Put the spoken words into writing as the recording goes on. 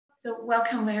So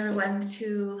welcome everyone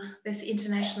to this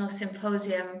international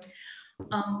symposium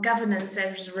on governance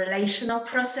as a relational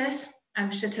process.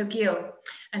 I'm Shito Gil,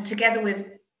 and together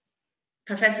with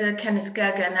Professor Kenneth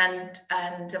Gergen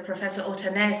and Professor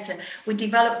Otto Ness, we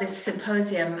developed this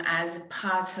symposium as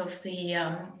part of the,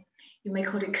 you may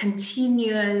call it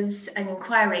continuous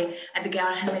inquiry at the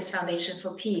Gareth Hermes Foundation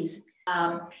for Peace.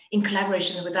 In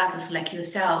collaboration with others like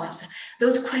yourselves.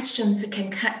 Those questions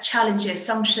can challenge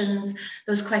assumptions,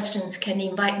 those questions can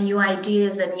invite new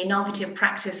ideas and innovative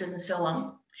practices and so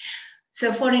on.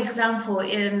 So for an example,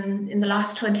 in the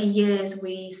last 20 years,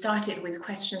 we started with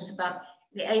questions about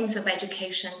the aims of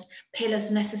education,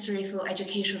 pillars necessary for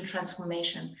educational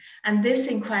transformation. And this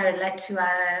inquiry led to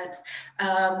us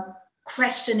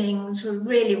questioning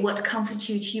really what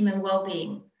constitutes human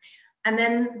well-being. And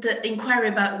then the inquiry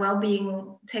about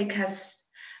well-being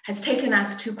has taken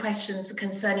us to questions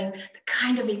concerning the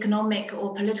kind of economic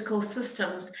or political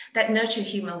systems that nurture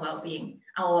human well-being,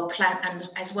 our planet, and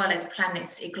as well as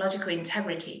planet's ecological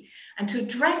integrity. And to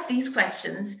address these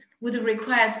questions would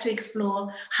require us to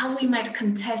explore how we might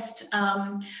contest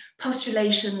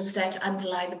postulations that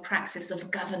underlie the praxis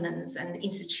of governance and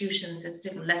institutions at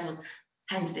different levels,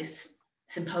 hence this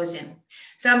symposium.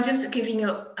 So I'm just giving you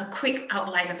a quick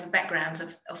outline of the background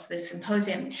of this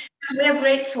symposium. We are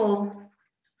grateful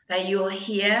that you're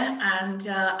here, and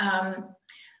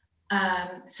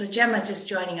so Gemma just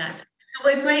joining us. So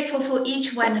we're grateful for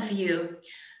each one of you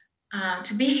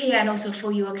to be here, and also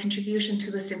for your contribution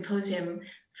to the symposium.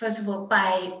 First of all,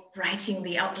 by writing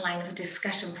the outline of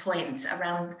discussion points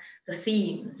around the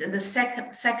themes, and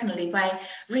secondly, by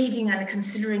reading and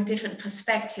considering different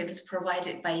perspectives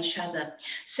provided by each other.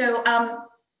 So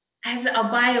as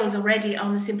our bios already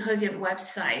on the symposium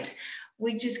website,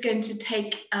 we're just going to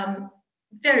take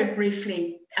very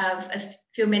briefly a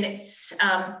few minutes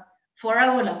for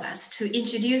all of us to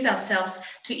introduce ourselves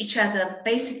to each other,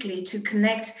 basically to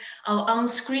connect our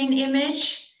on-screen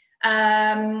image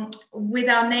with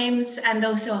our names and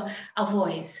also our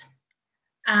voice.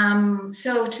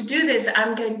 So to do this,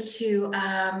 I'm going to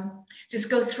just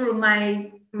go through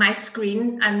my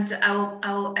screen, and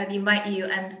I'll invite you,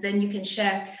 and then you can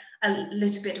share a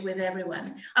little bit with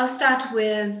everyone. I'll start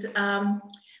with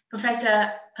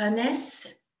Professor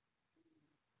Ness.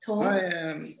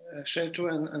 Hi, Shetu,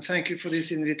 and thank you for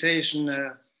this invitation.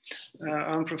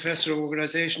 I'm Professor of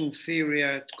Organization Theory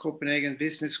at Copenhagen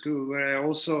Business School, where I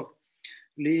also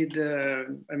lead,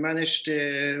 I manage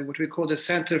what we call the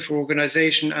Center for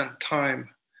Organization and Time.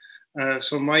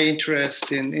 So my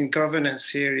interest in governance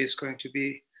here is going to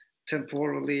be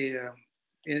temporally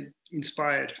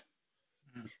inspired.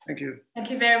 Thank you. Thank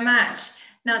you very much.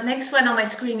 Now, next one on my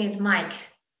screen is Mike.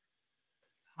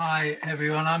 Hi,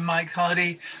 everyone. I'm Mike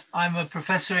Hardy. I'm a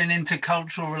professor in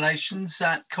intercultural relations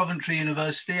at Coventry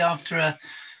University. After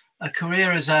a career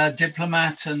as a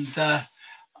diplomat, and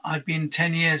I've been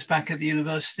 10 years back at the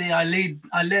university. I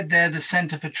led there the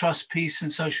Center for Trust, Peace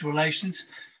and Social Relations.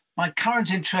 My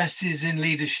current interest is in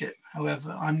leadership.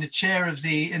 However, I'm the chair of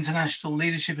the International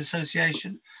Leadership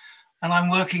Association, and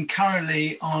I'm working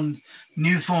currently on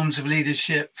new forms of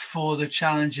leadership for the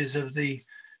challenges of the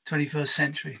 21st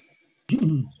century. Thank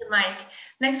you, Mike.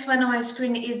 Next one on my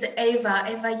screen is Ava.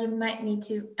 Ava, you might need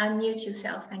to unmute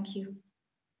yourself. Thank you.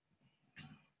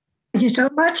 Thank you so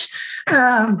much.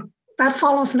 That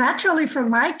follows naturally from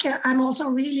Mike. I'm also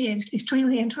really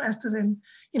extremely interested in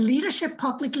leadership,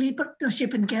 public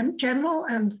leadership in general.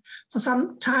 And for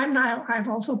some time now, I've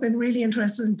also been really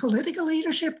interested in political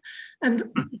leadership and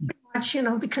much,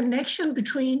 the connection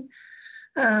between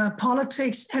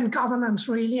politics and governance,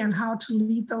 really, and how to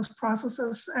lead those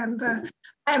processes. And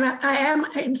I am,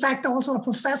 in fact, also a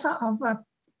professor of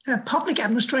public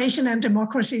administration and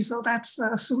democracy, so that's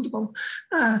suitable.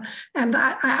 And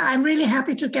I'm really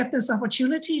happy to get this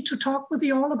opportunity to talk with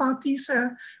you all about these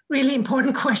really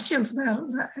important questions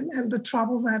and the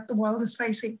trouble that the world is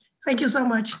facing. Thank you so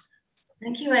much.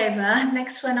 Thank you, Ava.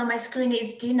 Next one on my screen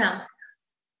is Dina.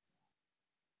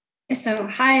 So,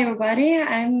 hi everybody,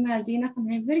 I'm Dina van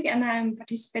Hemburg, and I'm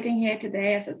participating here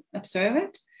today as an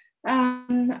observant. I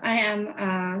am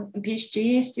a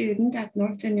PhD student at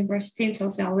Northern University in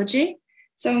sociology.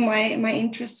 So my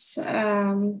interests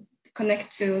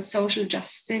connect to social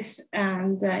justice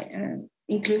and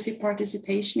inclusive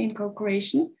participation in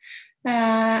co-creation,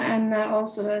 and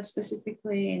also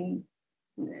specifically in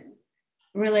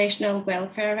relational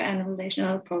welfare and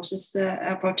relational approaches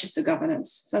to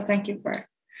governance. So thank you for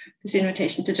this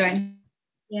invitation to join.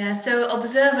 Yeah, so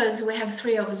observers, we have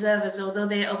 3 observers, although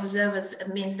they're observers,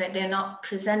 it means that they're not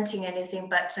presenting anything,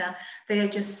 but they are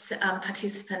just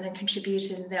participant and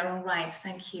contribute in their own rights.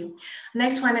 Thank you.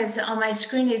 Next one is on my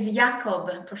screen is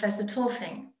Jakob, Professor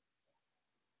Torfing.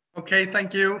 Okay,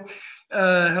 thank you.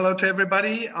 Hello to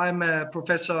everybody. I'm a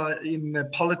professor in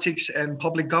politics and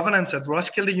public governance at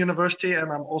Roskilde University,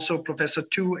 and I'm also professor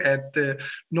too at the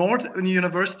Nord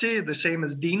University, the same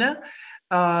as Dina.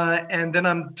 And then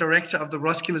I'm director of the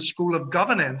Roskilde School of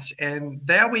Governance. And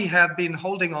there we have been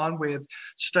holding on with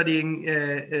studying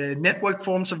network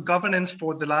forms of governance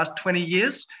for the last 20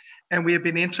 years. And we have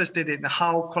been interested in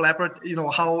how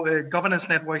governance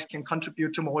networks can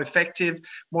contribute to more effective,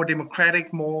 more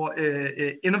democratic, more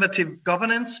innovative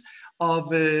governance of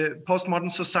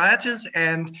postmodern societies.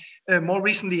 And more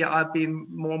recently, I've been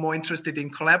more interested in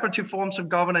collaborative forms of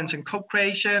governance and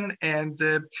co-creation, and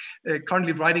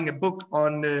currently writing a book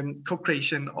on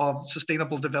co-creation of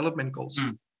sustainable development goals.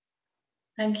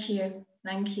 Thank you.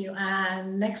 Thank you.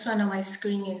 And next one on my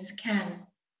screen is Ken.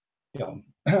 Yeah.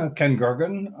 Ken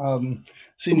Gergen,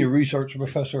 senior research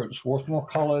professor at Swarthmore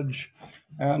College,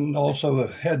 and also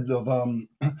the head of an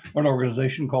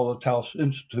organization called the Taos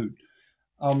Institute.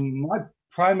 My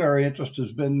primary interest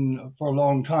has been for a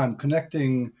long time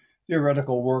connecting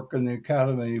theoretical work in the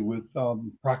academy with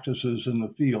practices in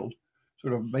the field,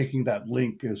 sort of making that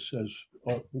link as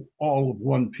all of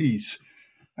one piece.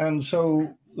 And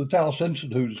so the Taos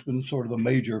Institute has been sort of the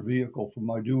major vehicle for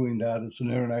my doing that. It's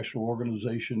an international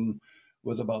organization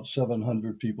with about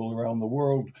 700 people around the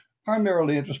world,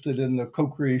 primarily interested in the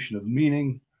co-creation of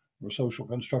meaning or social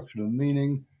construction of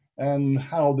meaning, and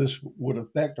how this would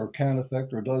affect or can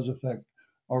affect or does affect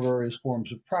our various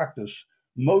forms of practice.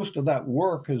 Most of that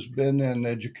work has been in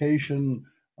education,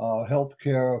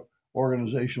 healthcare,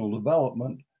 organizational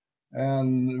development,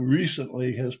 and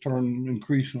recently has turned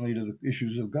increasingly to the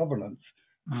issues of governance.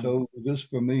 So this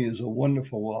for me is a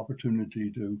wonderful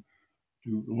opportunity to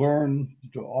learn,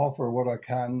 to offer what I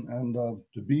can, and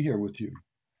to be here with you.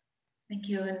 Thank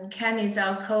you. And Ken is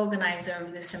our co-organizer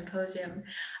of the symposium.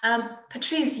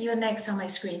 Patrice, you're next on my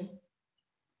screen.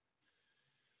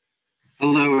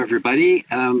 Hello, everybody.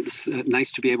 It's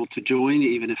nice to be able to join,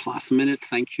 even if last minute.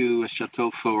 Thank you,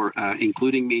 Chateau, for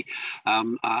including me.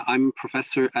 I'm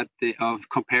professor of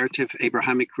comparative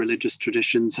Abrahamic religious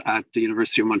traditions at the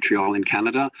University of Montreal in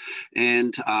Canada.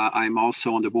 And I'm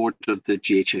also on the board of the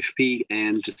GHFP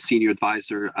and senior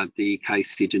advisor at the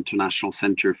CAICID International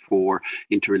Center for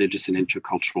Interreligious and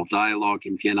Intercultural Dialogue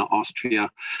in Vienna, Austria.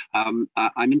 I'm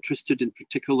interested in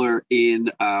particular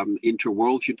in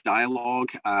interworldview dialogue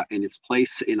and its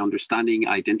place in understanding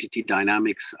identity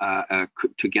dynamics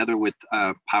together with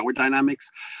power dynamics.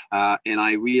 And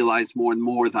I realize more and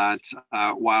more that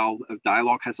while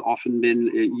dialogue has often been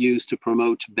used to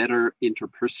promote better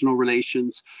interpersonal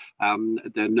relations,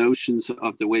 the notions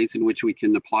of the ways in which we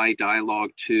can apply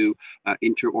dialogue to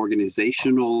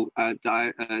interorganizational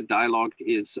dialogue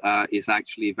is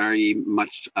actually very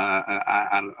much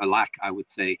a lack, I would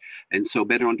say. And so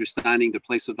better understanding the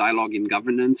place of dialogue in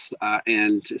governance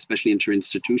and especially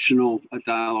interinstitutional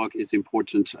dialogue is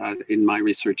important in my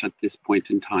research at this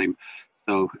point in time.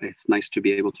 So it's nice to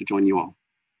be able to join you all.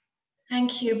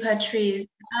 Thank you, Patrice.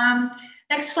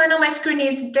 Next one on my screen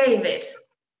is David.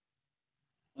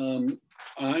 I'm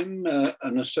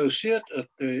an associate at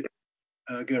the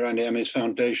Geraint Hermes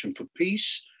Foundation for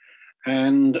Peace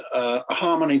and a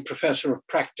Harmony Professor of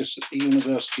Practice at the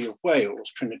University of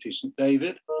Wales, Trinity St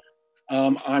David.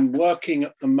 I'm working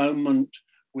at the moment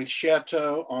with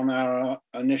Chateau on our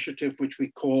initiative, which we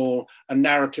call A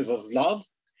Narrative of Love.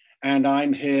 And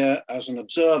I'm here as an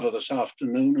observer this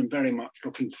afternoon and very much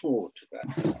looking forward to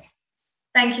that.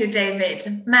 Thank you,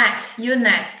 David. Matt, you're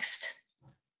next.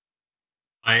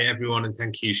 Hi, everyone, and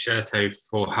thank you, Chateau,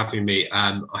 for having me.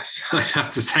 I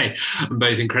have to say, I'm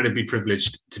both incredibly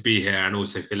privileged to be here and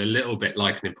also feel a little bit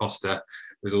like an imposter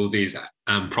with all these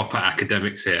proper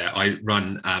academics here. I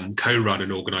co-run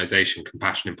an organization,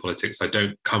 Compassion in Politics. I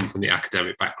don't come from the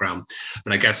academic background,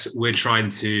 but I guess we're trying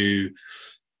to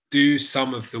do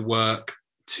some of the work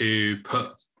to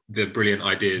put the brilliant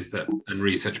ideas and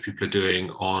research people are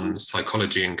doing on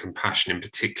psychology and compassion in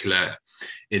particular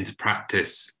into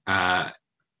practice,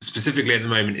 specifically at the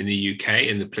moment in the UK,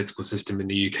 in the political system in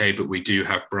the UK, but we do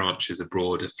have branches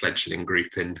abroad, a fledgling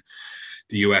group in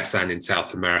the US and in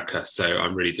South America. So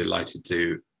I'm really delighted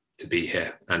to be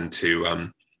here and to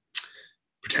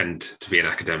pretend to be an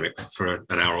academic for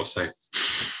an hour or so.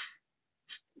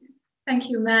 Thank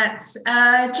you, Matt.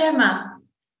 Gemma.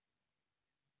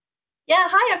 Yeah,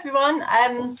 hi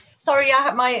everyone. Sorry,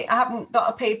 I haven't got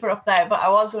a paper up there, but I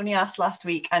was only asked last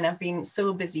week and I've been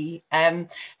so busy. I'm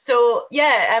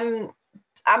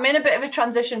in a bit of a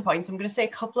transition point. So I'm going to say a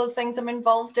couple of things I'm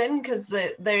involved in because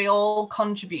they all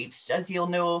contribute, as you'll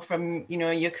know from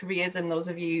your careers, and those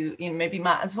of you, maybe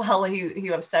Matt as well,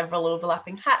 who have several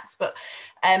overlapping hats. But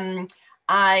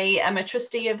I am a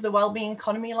trustee of the Wellbeing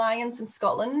Economy Alliance in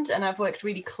Scotland, and I've worked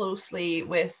really closely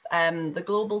with the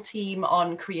global team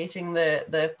on creating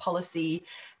the policy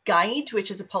guide,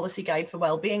 which is a policy guide for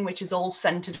wellbeing, which is all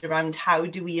centered around how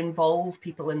do we involve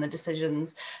people in the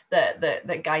decisions that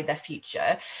guide their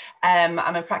future. I'm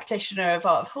a practitioner of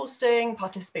art of hosting,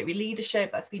 participatory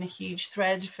leadership. That's been a huge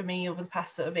thread for me over the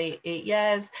past sort of eight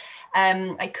years.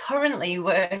 I currently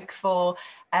work for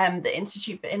the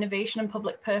Institute for Innovation and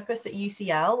Public Purpose at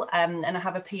UCL, and I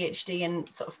have a PhD in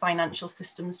sort of financial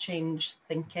systems change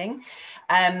thinking.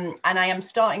 And I am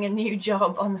starting a new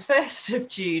job on the 1st of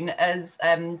June as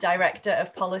Director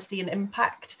of Policy and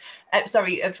Impact,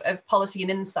 of Policy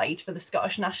and Insight for the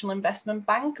Scottish National Investment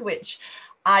Bank, which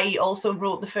I also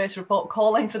wrote the first report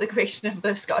calling for the creation of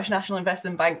the Scottish National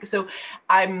Investment Bank. So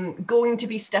I'm going to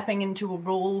be stepping into a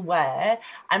role where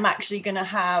I'm actually going to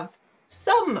have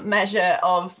some measure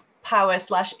of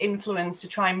power/influence to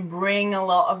try and bring a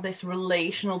lot of this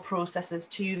relational processes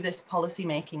to this policy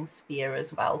making sphere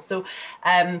as well. So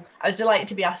I was delighted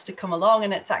to be asked to come along,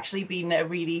 and it's actually been a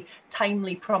really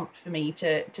timely prompt for me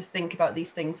to think about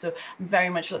these things. So I'm very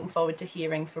much looking forward to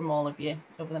hearing from all of you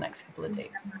over the next couple of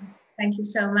days. Thank you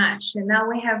so much. And now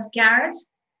we have Garrett.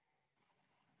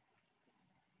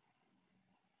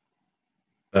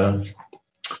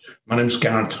 My name is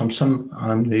Garrett Thompson.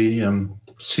 I'm the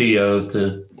CEO of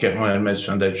the Get My Own Meds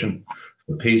Foundation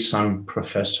for Peace. I'm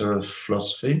Professor of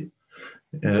Philosophy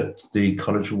at the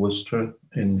College of Worcester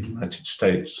in the United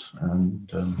States.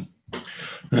 And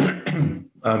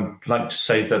I'd like to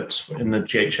say that in the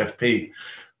GHFP,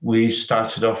 we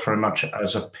started off very much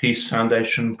as a peace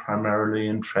foundation, primarily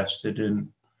interested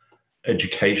in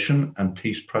education and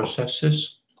peace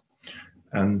processes.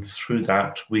 And through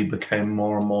that, we became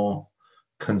more and more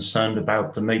concerned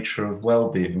about the nature of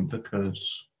well-being,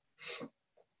 because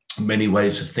many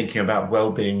ways of thinking about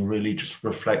well-being really just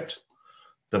reflect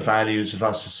the values of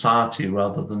our society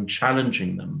rather than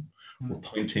challenging them or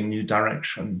pointing new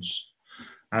directions.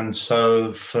 And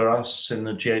so for us in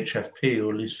the GHFP,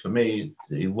 or at least for me,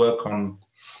 the work on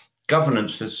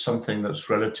governance is something that's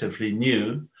relatively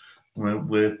new.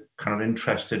 We're kind of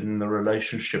interested in the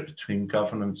relationship between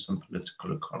governance and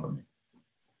political economy.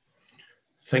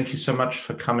 Thank you so much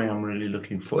for coming. I'm really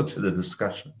looking forward to the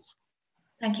discussions.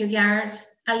 Thank you, Garrett.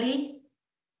 Ali?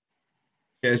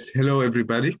 Yes, hello,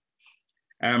 everybody.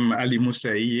 I'm Ali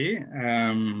Moussaïe.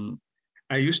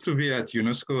 I used to be at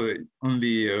UNESCO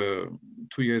only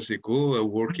 2 years ago,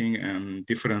 working on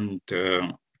different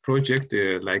projects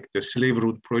like the Slave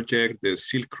Route Project, the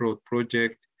Silk Road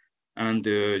Project, and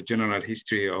the general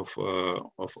history of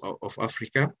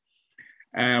Africa.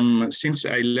 Since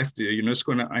I left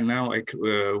UNESCO,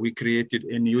 we created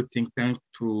a new think tank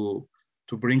to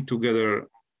bring together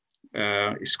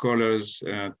scholars,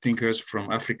 thinkers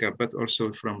from Africa, but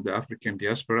also from the African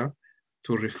diaspora,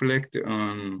 to reflect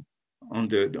on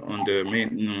the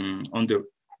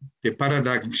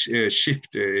paradigm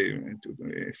shift,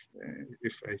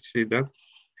 if I say that,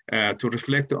 to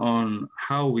reflect on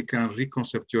how we can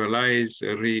reconceptualize,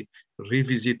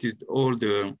 revisit all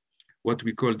the what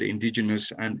we call the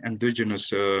indigenous and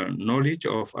endogenous knowledge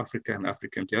of Africa and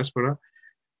African diaspora,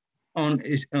 on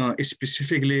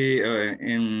specifically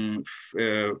on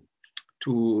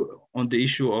the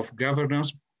issue of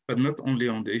governance, but not only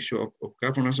on the issue of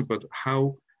governance, but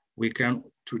how we can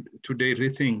today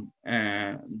rethink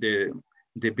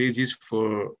the basis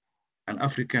for an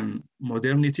African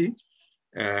modernity,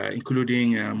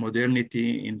 including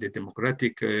modernity in the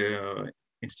democratic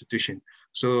institution.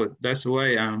 So that's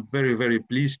why I'm very, very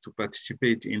pleased to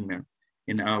participate in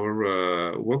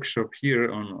our workshop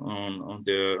here on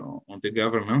the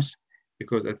governance,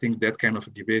 because I think that kind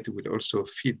of debate would also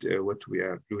fit what we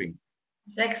are doing.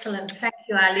 It's excellent. Thank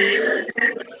you, Ali.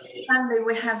 Finally,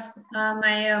 we have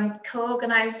my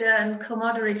co-organizer and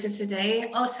co-moderator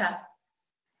today, Ota.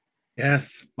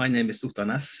 Yes, my name is Ota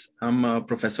Næss. I'm a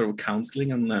professor of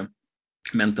counseling and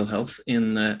mental health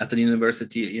at the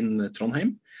university in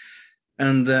Trondheim.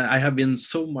 And I have been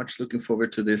so much looking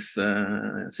forward to this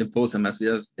symposium, as we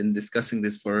have been discussing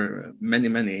this for many,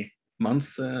 many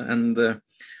months. And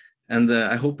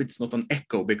I hope it's not an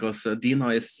echo, because Dina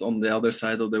is on the other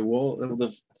side of the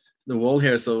wall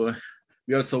here. So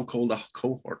we are so called a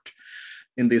cohort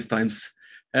in these times.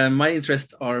 My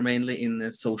interests are mainly in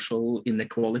social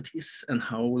inequalities and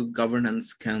how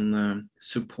governance can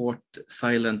support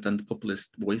silent and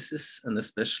populist voices, and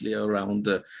especially around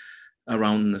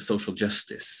social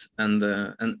justice. And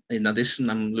in addition,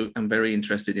 I'm very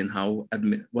interested in how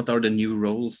what are the new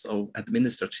roles of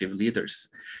administrative leaders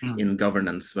in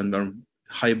governance when we're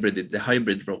the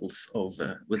hybrid roles of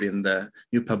within the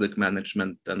new public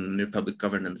management and new public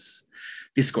governance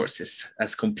discourses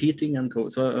as competing and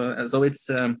so it's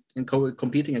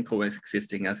competing and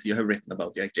coexisting, as you have written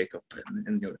about, Jacob,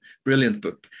 in your brilliant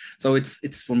book. So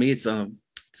it's for me it's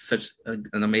such an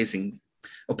amazing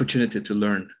opportunity to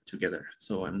learn together.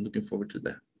 So I'm looking forward to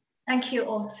that. Thank you,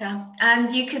 Otto.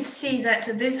 And you could see that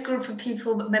this group of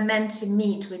people were meant to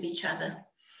meet with each other.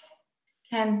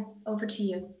 Ken, over to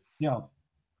you. Yeah.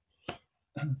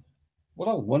 What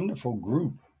a wonderful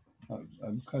group.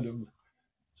 I'm kind of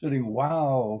sitting,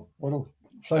 wow, what a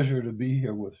pleasure to be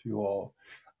here with you all.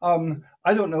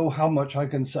 I don't know how much I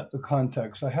can set the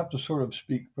context. I have to sort of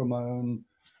speak from my own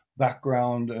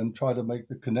background and try to make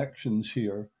the connections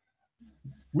here.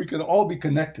 We can all be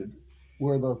connected,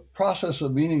 where the process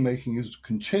of meaning making is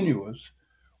continuous,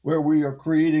 where we are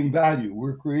creating value,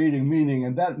 we're creating meaning,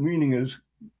 and that meaning is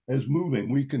moving.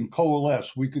 We can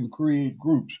coalesce, we can create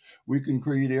groups, we can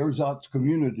create ersatz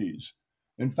communities.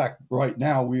 In fact, right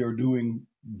now we are doing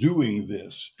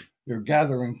this. They're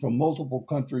gathering from multiple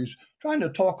countries, trying to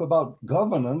talk about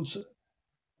governance,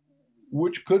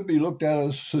 which could be looked at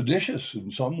as seditious in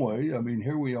some way. I mean,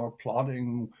 here we are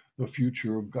plotting the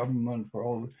future of government for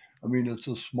all. I mean, it's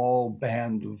a small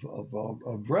band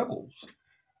of rebels.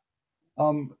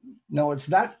 Now, it's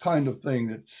that kind of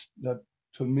thing that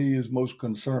to me is most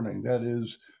concerning. That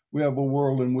is, we have a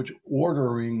world in which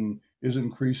ordering is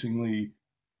increasingly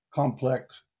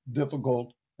complex,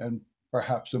 difficult, and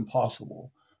perhaps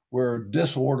impossible, where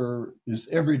disorder is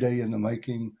every day in the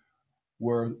making,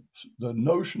 where the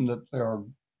notion that there are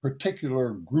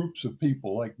particular groups of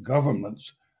people like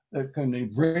governments that can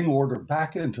bring order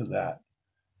back into that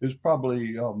is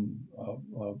probably no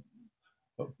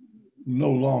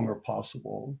longer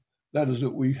possible. That is, that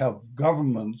we have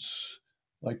governments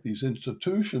like these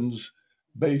institutions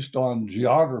based on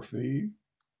geography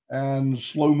and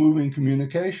slow-moving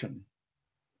communication.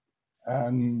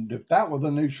 And if that were the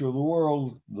nature of the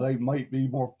world, they might be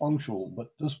more functional. But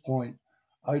at this point,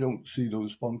 I don't see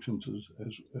those functions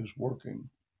as working.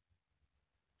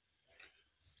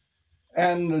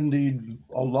 And indeed,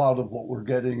 a lot of what we're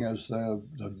getting as the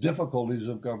difficulties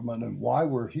of government and why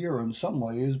we're here in some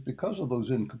way is because of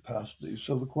those incapacities.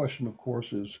 So the question, of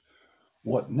course, is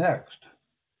what next?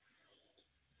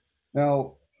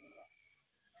 Now,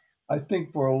 I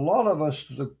think for a lot of us,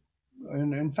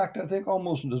 and in fact, I think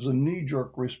almost as a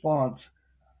knee-jerk response,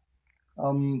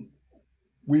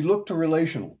 we look to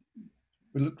relational.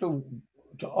 We look to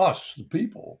us, the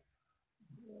people,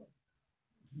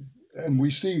 and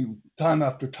we see time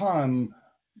after time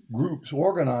groups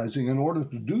organizing in order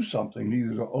to do something,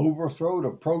 either to overthrow,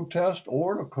 to protest,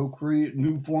 or to co-create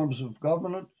new forms of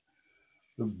governance,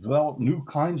 to develop new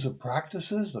kinds of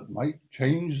practices that might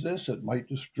change this, that might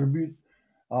distribute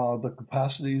the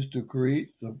capacities to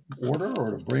create the order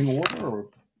or to bring order or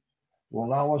to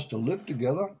allow us to live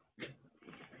together.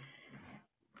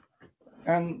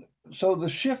 And so the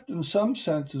shift in some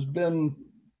sense has been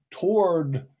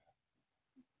toward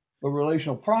the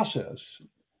relational process,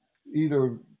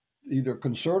 either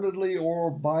concertedly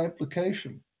or by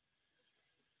implication.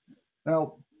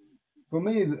 Now, for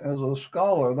me, as a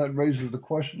scholar, that raises the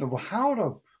question of how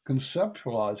to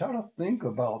conceptualize, how to think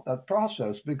about that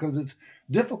process, because it's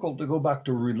difficult to go back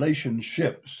to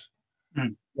relationships,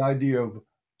 the idea of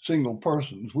single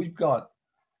persons. We've got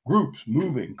groups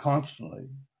moving constantly.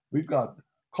 We've got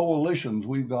coalitions.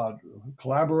 We've got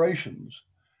collaborations.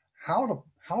 How to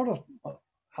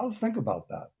think about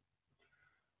that?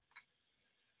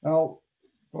 Now,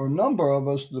 for a number of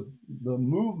us, the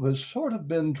move has sort of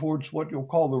been towards what you'll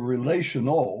call the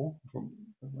relational,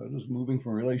 that is moving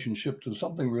from relationship to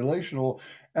something relational,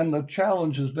 and the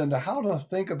challenge has been to how to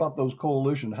think about those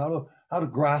coalitions, how to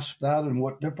grasp that, and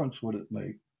what difference would it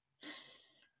make.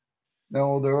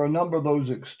 Now, there are a number of those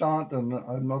extant, and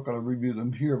I'm not going to review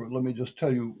them here, but let me just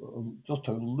tell you just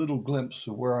a little glimpse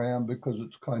of where I am, because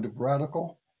it's kind of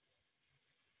radical.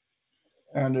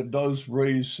 And it does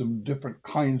raise some different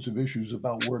kinds of issues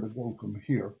about where to go from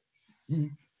here.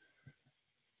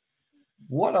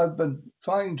 What I've been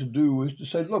trying to do is to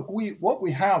say, look, what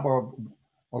we have are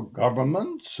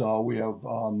governments, we have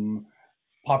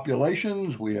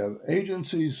populations, we have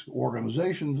agencies,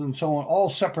 organizations, and so on, all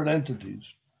separate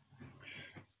entities.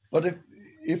 But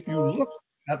if you look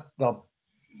at the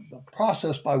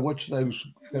process by which those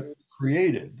get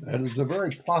created, that is the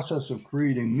very process of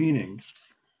creating meaning,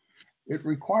 it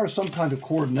requires some kind of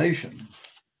coordination.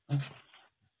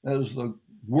 That is, the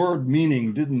word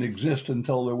meaning didn't exist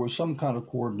until there was some kind of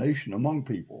coordination among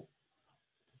people.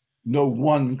 No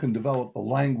one can develop a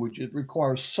language. It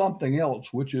requires something else,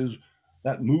 which is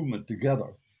that movement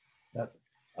together, that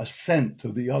assent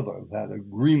to the other, that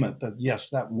agreement that, yes,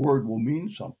 that word will mean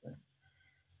something.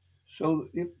 So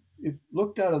if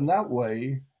looked at in that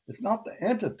way, it's not the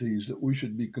entities that we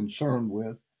should be concerned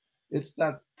with, it's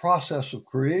that process of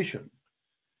creation,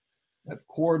 that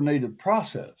coordinated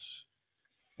process,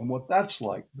 and what that's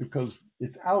like, because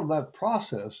it's out of that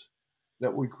process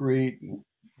that we create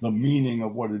the meaning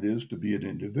of what it is to be an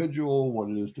individual, what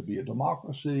it is to be a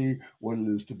democracy, what it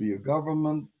is to be a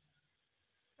government.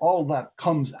 All that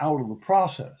comes out of the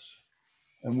process,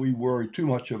 and we worry too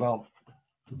much about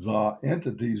the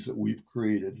entities that we've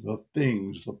created, the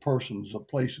things, the persons, the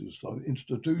places, the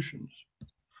institutions.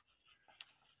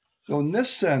 So in this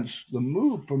sense, the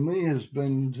move for me has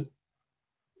been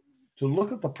to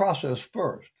look at the process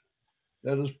first.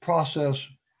 That is, process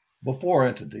before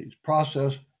entities,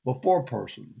 process before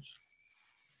persons.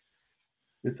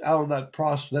 It's out of that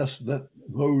process that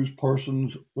those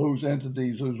persons, those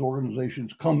entities, those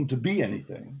organizations come to be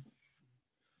anything.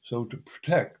 So to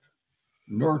protect,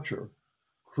 nurture,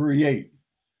 create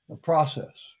a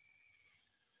process.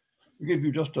 I'll give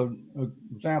you just an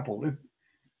example.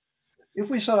 If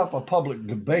we set up a public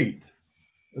debate,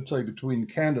 let's say between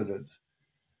candidates,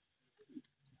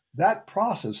 that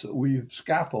process that we've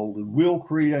scaffolded will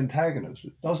create antagonists.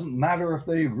 It doesn't matter if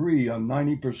they agree on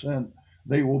 90%,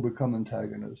 they will become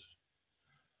antagonists.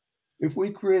 If we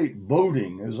create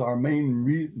voting as our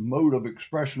main mode of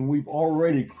expression, we've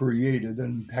already created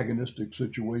an antagonistic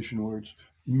situation where it's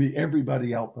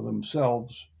everybody out for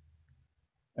themselves,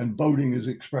 and voting is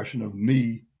expression of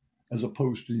me as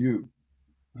opposed to you.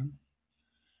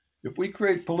 If we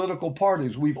create political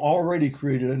parties, we've already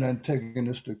created an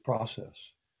antagonistic process.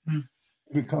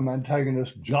 We become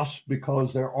antagonists just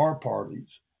because there are parties,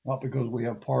 not because we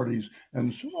have parties,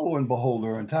 and lo and behold,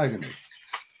 they're antagonists.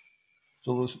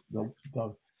 So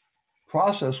the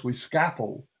process we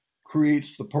scaffold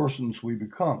creates the persons we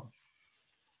become.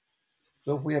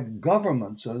 So if we have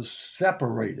governments as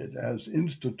separated as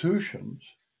institutions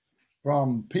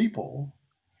from people,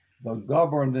 the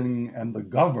governing and the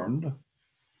governed,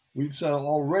 we've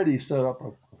already set up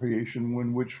a creation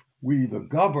in which we, the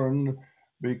governed,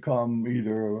 become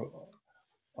either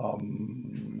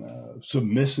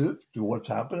submissive to what's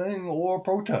happening or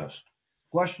protest,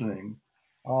 questioning,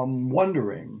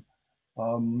 wondering,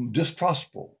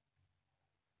 distrustful.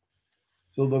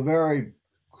 So the very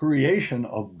creation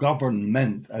of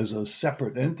government as a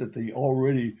separate entity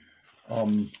already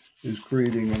is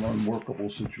creating an unworkable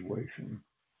situation.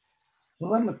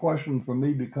 So then the question for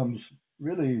me becomes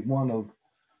really one of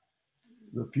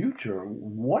the future.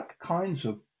 What kinds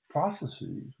of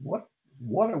processes, what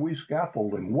are we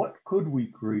scaffolding? What could we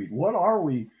create? What are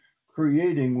we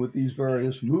creating with these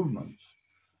various movements?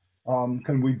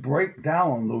 Can we break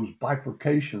down those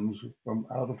bifurcations from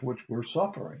out of which we're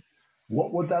suffering?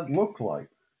 What would that look like?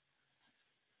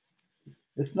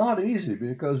 It's not easy,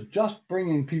 because just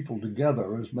bringing people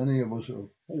together, as many of us are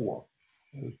for,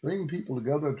 is bringing people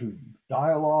together to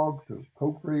dialogue, to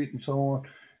co-create and so on.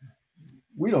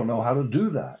 We don't know how to do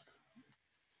that.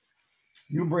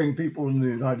 You bring people in the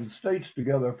United States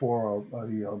together for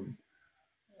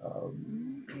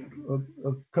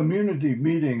a community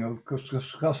meeting to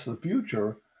discuss the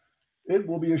future, it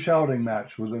will be a shouting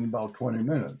match within about 20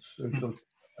 minutes. It's a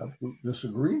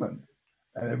disagreement,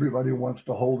 and everybody wants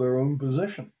to hold their own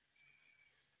position.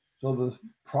 So the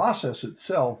process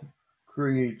itself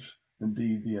creates,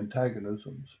 indeed, the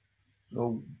antagonisms.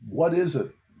 So what is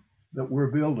it that we're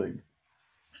building?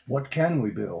 What can we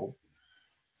build?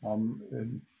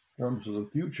 In terms of the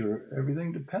future,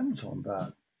 everything depends on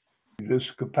that.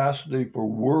 This capacity for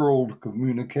world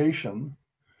communication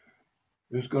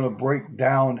is going to break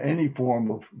down any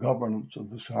form of governance of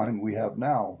the kind we have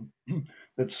now.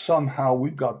 That somehow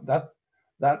we've got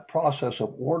that process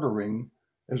of ordering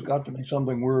has got to be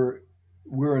something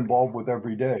we're involved with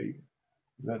every day.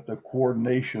 That the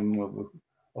coordination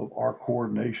of our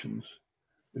coordinations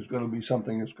is going to be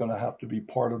something that's going to have to be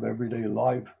part of everyday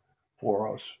life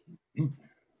for us.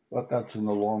 But that's in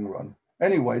the long run.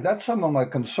 Anyway, that's some of my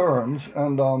concerns.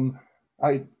 And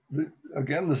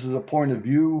again, this is a point of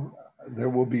view. There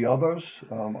will be others.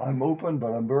 I'm open, but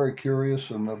I'm very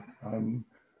curious, and I'm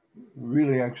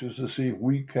really anxious to see if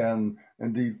we can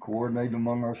indeed coordinate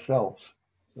among ourselves.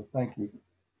 So thank you,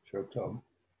 Chair Tub.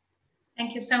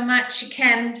 Thank you so much,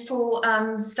 Ken, for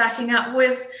starting up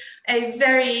with a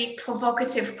very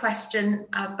provocative question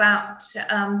about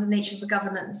the nature of the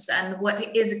governance and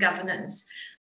what is a governance.